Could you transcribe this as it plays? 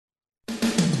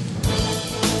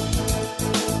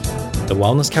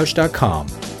thewellnesscouch.com,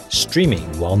 streaming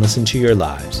wellness into your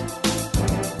lives.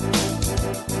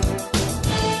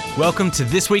 Welcome to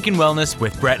This Week in Wellness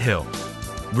with Brett Hill.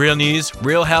 Real news,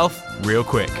 real health, real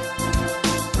quick.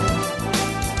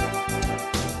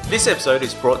 This episode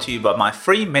is brought to you by my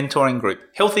free mentoring group,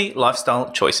 Healthy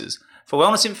Lifestyle Choices. For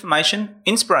wellness information,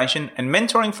 inspiration, and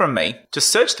mentoring from me, just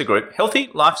search the group Healthy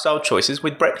Lifestyle Choices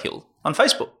with Brett Hill on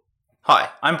Facebook. Hi,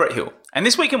 I'm Brett Hill, and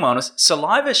this week in wellness,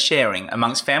 saliva sharing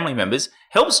amongst family members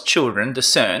helps children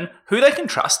discern who they can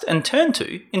trust and turn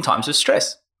to in times of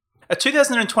stress. A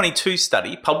 2022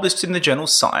 study published in the journal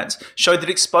Science showed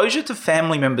that exposure to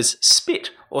family members'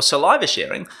 spit or saliva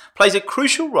sharing plays a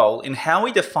crucial role in how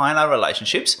we define our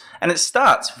relationships, and it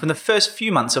starts from the first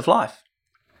few months of life.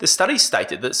 The study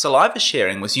stated that saliva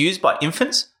sharing was used by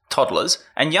infants, toddlers,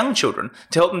 and young children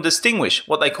to help them distinguish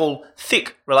what they call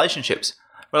thick relationships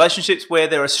where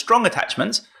there are strong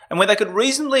attachments and where they could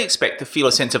reasonably expect to feel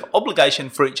a sense of obligation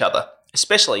for each other,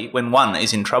 especially when one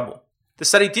is in trouble. The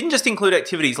study didn't just include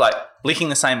activities like licking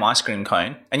the same ice cream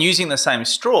cone and using the same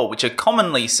straw, which are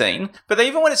commonly seen, but they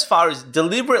even went as far as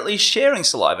deliberately sharing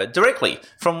saliva directly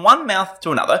from one mouth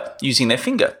to another using their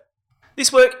finger.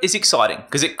 This work is exciting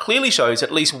because it clearly shows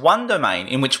at least one domain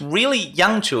in which really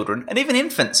young children and even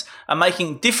infants are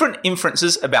making different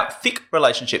inferences about thick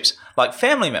relationships, like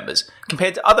family members,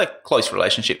 compared to other close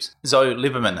relationships. Zoe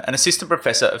Lieberman, an assistant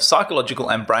professor of psychological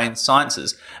and brain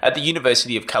sciences at the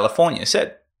University of California,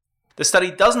 said, "The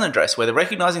study doesn't address whether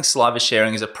recognizing saliva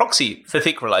sharing as a proxy for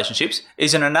thick relationships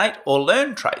is an innate or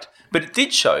learned trait, but it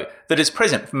did show that it's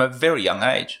present from a very young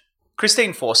age."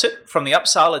 Christine Fawcett from the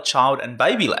Uppsala Child and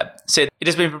Baby Lab said it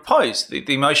has been proposed that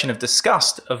the emotion of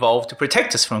disgust evolved to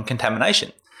protect us from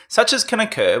contamination, such as can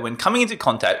occur when coming into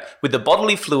contact with the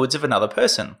bodily fluids of another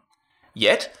person.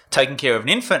 Yet, taking care of an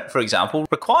infant, for example,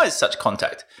 requires such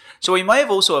contact, so we may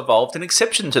have also evolved an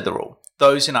exception to the rule.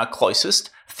 Those in our closest,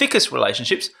 thickest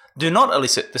relationships do not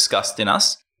elicit disgust in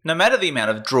us, no matter the amount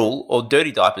of drool or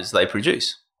dirty diapers they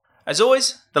produce. As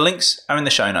always, the links are in the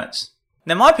show notes.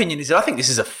 Now, my opinion is that I think this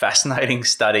is a fascinating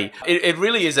study. It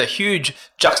really is a huge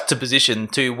juxtaposition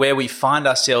to where we find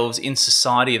ourselves in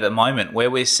society at the moment, where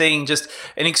we're seeing just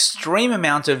an extreme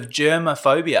amount of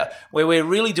germophobia, where we're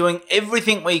really doing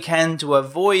everything we can to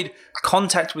avoid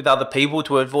contact with other people,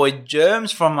 to avoid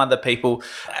germs from other people.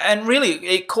 And really,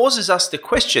 it causes us to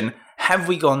question, have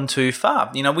we gone too far?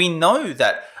 We know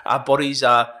that our bodies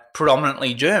are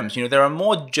predominantly germs. There are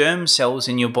more germ cells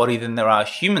in your body than there are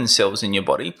human cells in your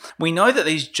body. We know that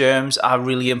these germs are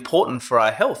really important for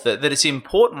our health, that it's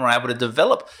important we're able to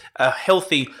develop a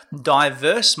healthy,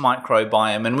 diverse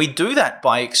microbiome. And we do that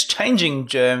by exchanging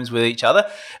germs with each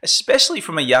other, especially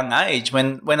from a young age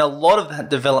when a lot of that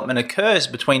development occurs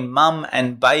between mum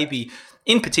and baby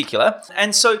in particular.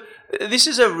 And so this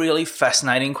is a really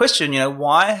fascinating question.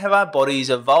 Why have our bodies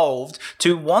evolved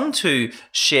to want to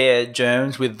share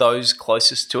germs with those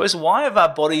closest to us? Why have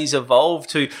our bodies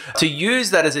evolved to use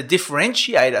that as a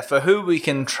differentiator for who we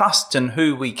can trust and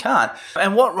who we can't?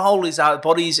 And what role is our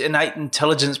body's innate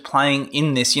intelligence playing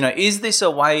in this? Is this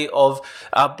a way of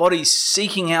our bodies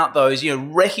seeking out those,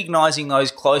 recognizing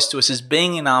those close to us as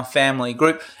being in our family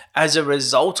group as a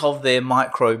result of their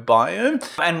microbiome,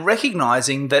 and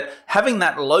recognizing that having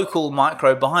that local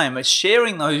microbiome, is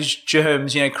sharing those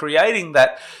germs, creating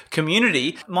that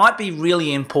community might be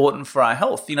really important for our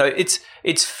health.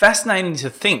 It's fascinating to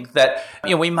think that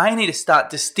we may need to start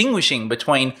distinguishing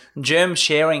between germ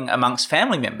sharing amongst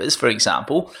family members, for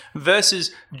example,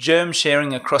 versus germ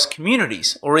sharing across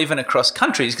communities or even across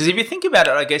countries. Because if you think about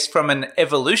it, I guess from an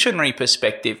evolutionary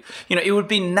perspective, it would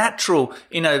be natural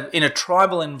in a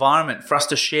tribal environment for us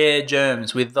to share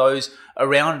germs with those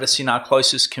around us in our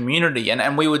closest community,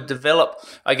 and we would develop,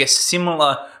 I guess,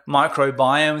 similar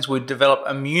microbiomes, would develop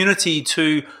immunity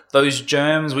to those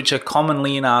germs which are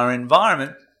commonly in our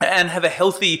environment, and have a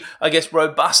healthy, I guess,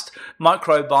 robust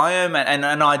microbiome and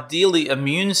an ideally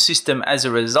immune system as a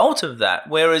result of that.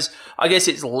 Whereas I guess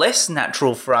it's less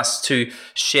natural for us to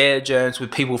share germs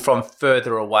with people from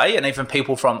further away and even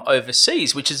people from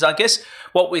overseas, which is, I guess,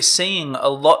 what we're seeing a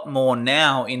lot more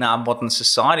now in our modern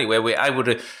society, where we're able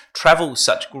to travel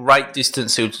such great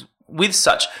distances with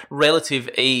such relative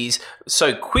ease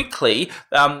so quickly,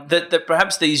 that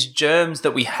perhaps these germs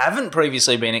that we haven't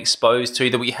previously been exposed to,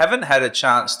 that we haven't had a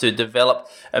chance to develop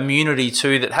immunity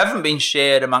to, that haven't been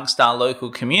shared amongst our local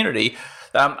community,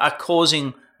 are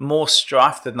causing more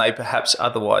strife than they perhaps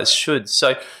otherwise should.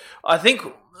 So I think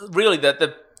really that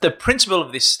the principle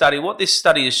of this study, what this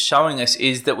study is showing us,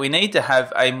 is that we need to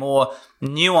have a more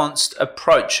nuanced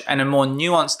approach and a more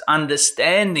nuanced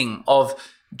understanding of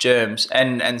germs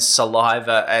and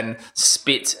saliva and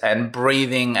spit and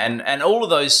breathing and all of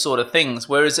those sort of things.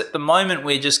 Whereas at the moment,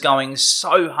 we're just going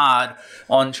so hard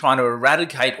on trying to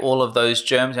eradicate all of those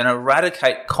germs and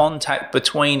eradicate contact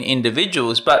between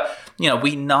individuals. But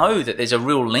we know that there's a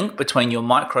real link between your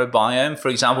microbiome, for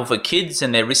example, for kids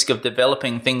and their risk of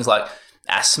developing things like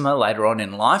asthma later on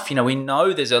in life. We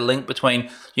know there's a link between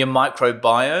your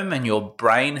microbiome and your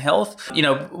brain health.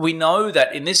 We know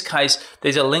that in this case,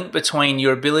 there's a link between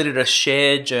your ability to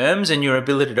share germs and your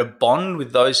ability to bond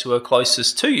with those who are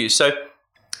closest to you. So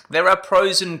there are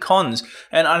pros and cons,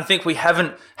 and I think we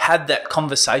haven't had that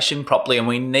conversation properly, and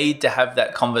we need to have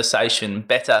that conversation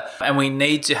better, and we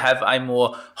need to have a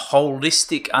more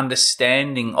holistic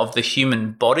understanding of the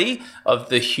human body, of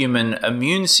the human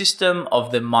immune system,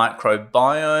 of the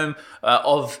microbiome,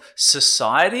 of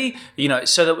society,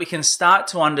 so that we can start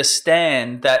to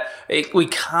understand that we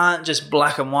can't just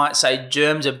black and white say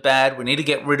germs are bad, we need to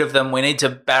get rid of them, we need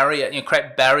to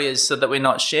create barriers so that we're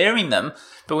not sharing them.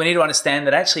 But we need to understand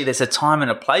that actually there's a time and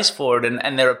a place for it,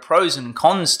 and there are pros and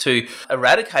cons to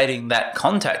eradicating that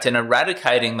contact and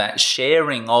eradicating that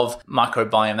sharing of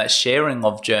microbiome, that sharing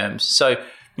of germs. So,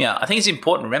 I think it's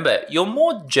important to remember you're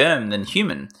more germ than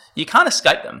human. You can't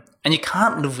escape them, and you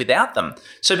can't live without them.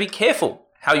 So be careful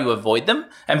how you avoid them,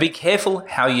 and be careful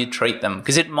how you treat them,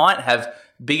 because it might have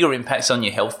bigger impacts on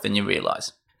your health than you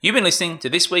realize. You've been listening to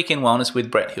This Week in Wellness with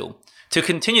Brett Hill. To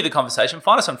continue the conversation,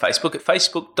 find us on Facebook at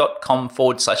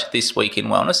facebook.com/This Week in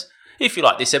Wellness. If you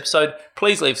like this episode,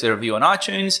 please leave us a review on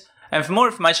iTunes. And for more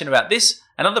information about this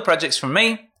and other projects from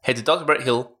me, head to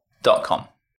drbretthill.com.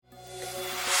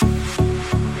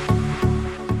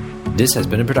 This has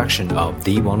been a production of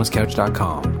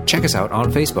TheWellnessCouch.com. Check us out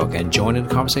on Facebook and join in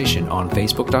the conversation on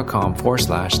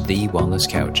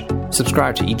Facebook.com/TheWellnessCouch.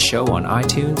 Subscribe to each show on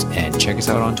iTunes and check us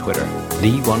out on Twitter.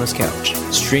 The Wellness Couch,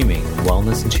 streaming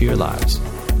wellness into your lives.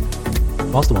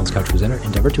 Whilst the Wellness Couch presenter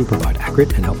endeavor to provide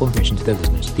accurate and helpful information to their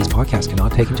listeners, these podcasts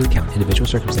cannot take into account individual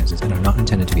circumstances and are not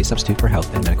intended to be a substitute for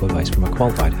health and medical advice from a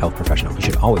qualified health professional. You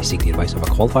should always seek the advice of a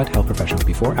qualified health professional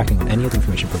before acting on any of the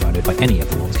information provided by any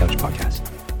of the Wellness Couch podcasts.